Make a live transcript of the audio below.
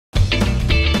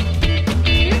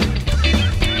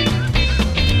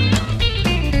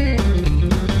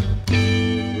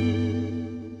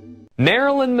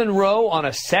Marilyn Monroe on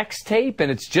a sex tape,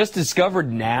 and it's just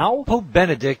discovered now? Pope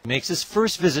Benedict makes his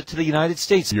first visit to the United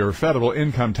States. Your federal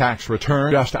income tax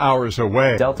return just hours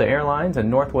away. Delta Airlines and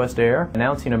Northwest Air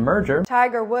announcing a merger.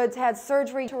 Tiger Woods had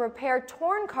surgery to repair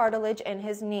torn cartilage in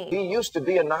his knee. He used to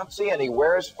be a Nazi and he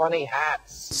wears funny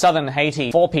hats. Southern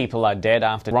Haiti, 4 people are dead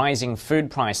after rising food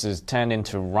prices turned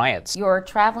into riots. You're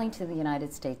traveling to the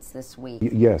United States this week.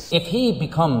 Yes. If he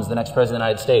becomes the next president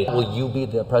of the United States, will you be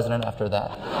the president after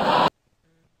that?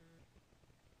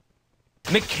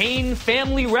 McCain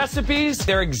family recipes?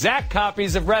 They're exact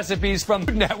copies of recipes from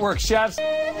Food Network chefs.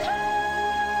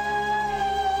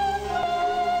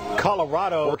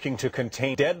 Colorado working to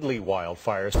contain deadly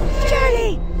wildfires.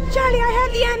 Charlie, I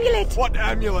have the amulet. What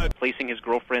amulet? Placing his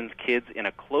girlfriend's kids in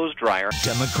a clothes dryer.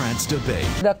 Democrats debate.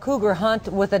 The cougar hunt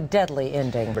with a deadly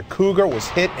ending. The cougar was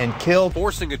hit and killed,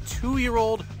 forcing a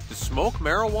 2-year-old to smoke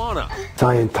marijuana.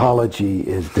 Scientology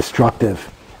is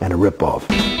destructive and a ripoff.